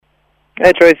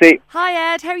Hey Tracy.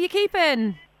 Hi Ed, how are you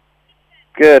keeping?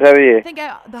 Good, how are I you? think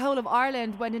the whole of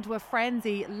Ireland went into a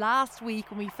frenzy last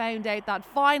week when we found out that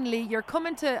finally you're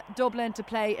coming to Dublin to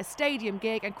play a stadium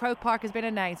gig and Croke Park has been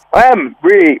announced. I am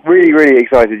really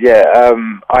excited, yeah.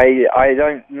 I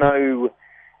don't know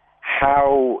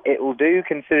how it will do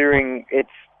considering it's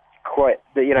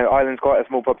Ireland's quite a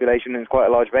small population and it's quite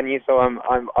a large venue, so I'm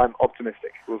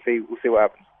optimistic. We'll see what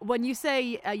happens. When you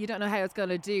say you don't know how it's going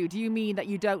to do you mean that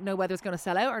you don't know whether it's going to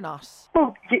sell out or not?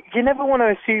 Well, you never want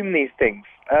to assume these things.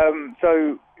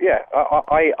 So yeah,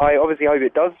 I obviously hope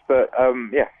it does, but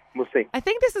yeah, we'll see. I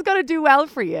think this is going to do well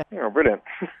for you. Oh, brilliant.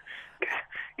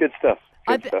 Good stuff.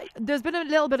 There's been a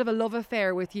little bit of a love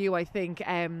affair with you, I think,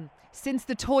 since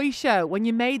the toy show, when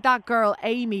you made that girl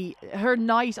Amy her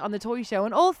night on the toy show,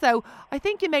 and also I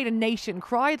think you made a nation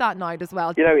cry that night as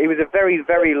well. You know, it was a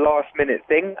very last minute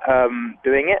thing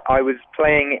doing it. I was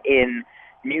playing in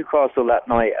Newcastle that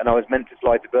night and I was meant to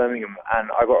fly to Birmingham, and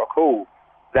I got a call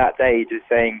that day just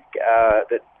saying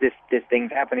that this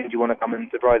thing's happening, do you want to come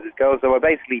and surprise this girl? So I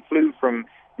basically flew from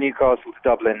Newcastle to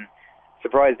Dublin,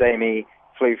 surprised Amy,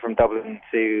 flew from Dublin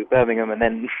to Birmingham, and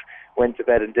then went to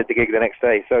bed and did the gig the next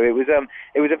day. So it was a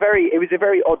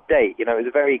very odd day. You know, it was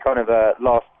a very kind of a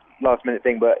last minute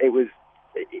thing, but it was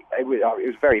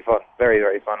very fun,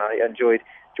 very fun. I enjoyed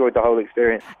the whole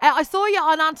experience. I saw you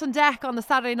on Anton Deck on the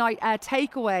Saturday night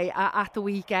takeaway at the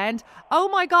weekend. Oh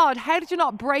my God, how did you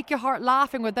not break your heart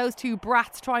laughing with those two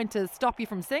brats trying to stop you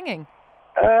from singing?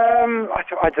 I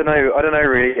don't know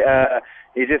really. I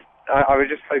was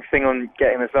just focusing on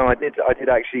getting the song. I did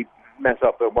actually mess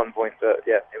up at one point, but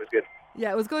yeah, it was good.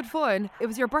 Yeah, it was good fun. It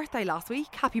was your birthday last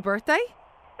week. Happy birthday.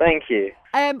 Thank you.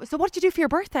 So what did you do for your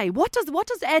birthday? What does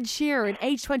Ed Sheeran,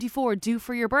 age 24, do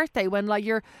for your birthday when like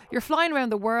you're flying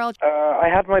around the world? I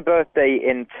had my birthday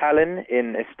in Tallinn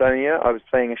in Estonia. I was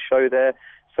playing a show there,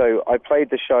 so I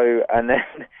played the show and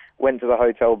then went to the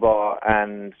hotel bar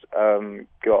and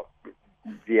got.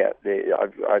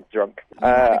 I drunk. You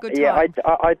had a good time.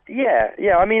 I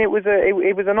mean, it was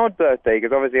an odd birthday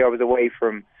because obviously I was away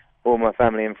from all my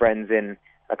family and friends in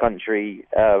a country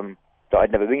that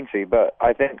I'd never been to. But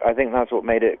I think that's what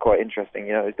made it quite interesting.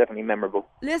 You know, it was definitely memorable.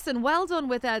 Listen, well done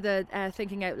with the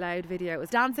Thinking Out Loud video. It was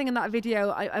dancing in that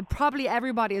video. I probably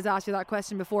everybody has asked you that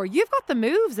question before. You've got the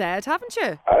moves, Ed, haven't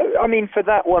you? I mean, for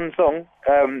that one song,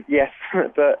 yes,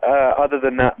 but other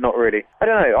than that, not really. I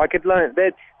don't know. I could learn.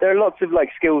 There are lots of like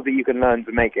skills that you can learn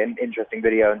to make an interesting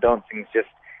video, and dancing is just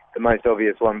the most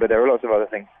obvious one. But there are lots of other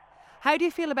things. How do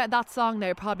you feel about that song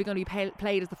now? Probably going to be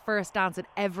played as the first dance at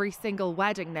every single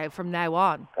wedding now from now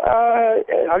on.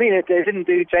 I mean, it didn't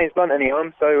do James Blunt any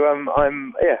harm, so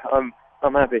I'm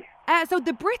happy. So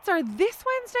the Brits are this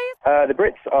Wednesday? The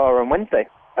Brits are on Wednesday.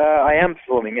 I am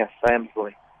performing. Yes, I am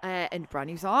performing. And brand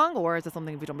new song, or is it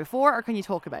something you've done before, or can you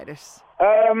talk about it?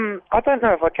 I don't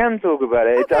know if I can talk about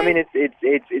it. Okay. I mean,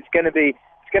 it's going to be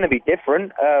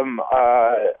different.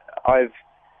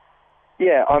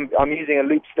 I'm using a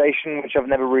loop station, which I've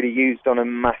never really used on a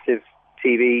massive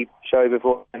TV show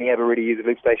before. I only ever really used a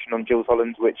loop station on Jules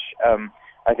Holland's, which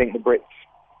I think the Brits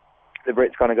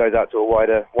kind of goes out to a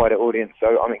wider audience.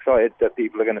 So I'm excited that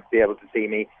people are going to be able to see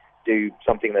me do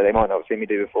something that they might not have seen me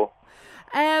do before.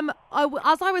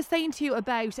 As I was saying to you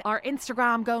about our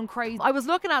Instagram going crazy, I was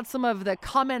looking at some of the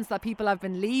comments that people have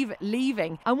been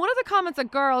leaving, and one of the comments a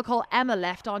girl called Emma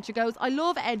left on, she goes, "I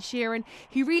love Ed Sheeran.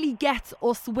 He really gets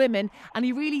us women, and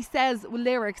he really says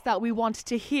lyrics that we want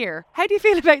to hear." How do you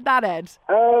feel about that, Ed?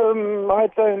 I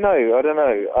don't know. I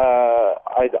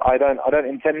don't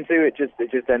intend to. It just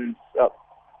ends up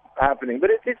happening.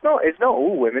 But it's not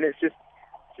all women. It's just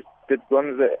the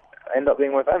ones that end up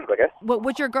being my fans, I guess.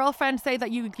 Would your girlfriend say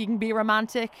that you can be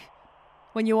romantic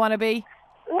when you want to be?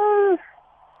 I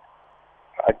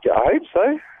hope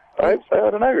so. I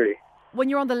don't know, really. When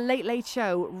you're on the Late Late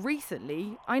Show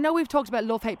recently, I know we've talked about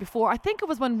love hate before. I think it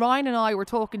was when Ryan and I were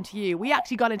talking to you. We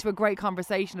actually got into a great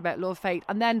conversation about love hate.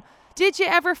 And then, did you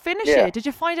ever finish it? Did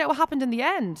you find out what happened in the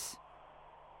end?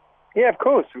 Yeah, of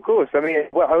course. I mean,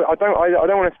 well, I don't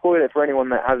want to spoil it for anyone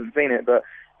that hasn't seen it, but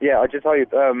yeah, I just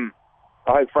hope.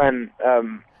 I hope Fran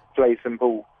plays some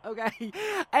pool. Okay.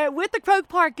 With the Croke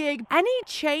Park gig, any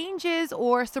changes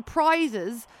or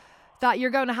surprises that you're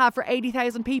going to have for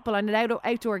 80,000 people and an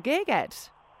outdoor gig, Ed?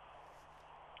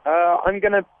 I'm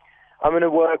gonna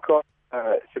work on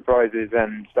surprises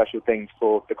and special things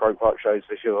for the Croke Park shows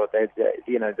for sure. It's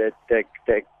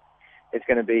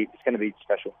gonna be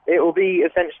special. It will be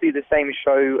essentially the same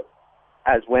show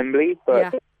as Wembley,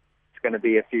 but it's going to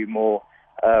be a few more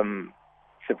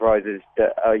surprises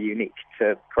that are unique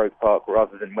to Croke Park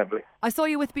rather than Wembley. I saw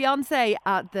you with Beyonce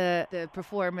at the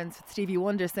performance with Stevie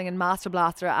Wonder singing Master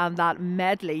Blaster and that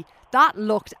medley. That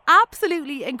looked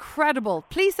absolutely incredible.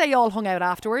 Please say you all hung out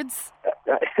afterwards.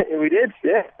 We did,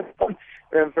 yeah. We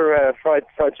went for fried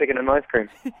chicken and ice cream.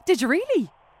 Did you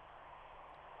really?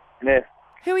 Yeah.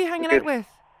 Who are you hanging out with?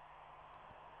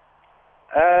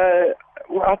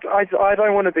 Well, I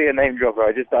don't want to be a name dropper.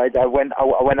 I went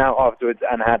out afterwards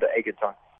and had a good time.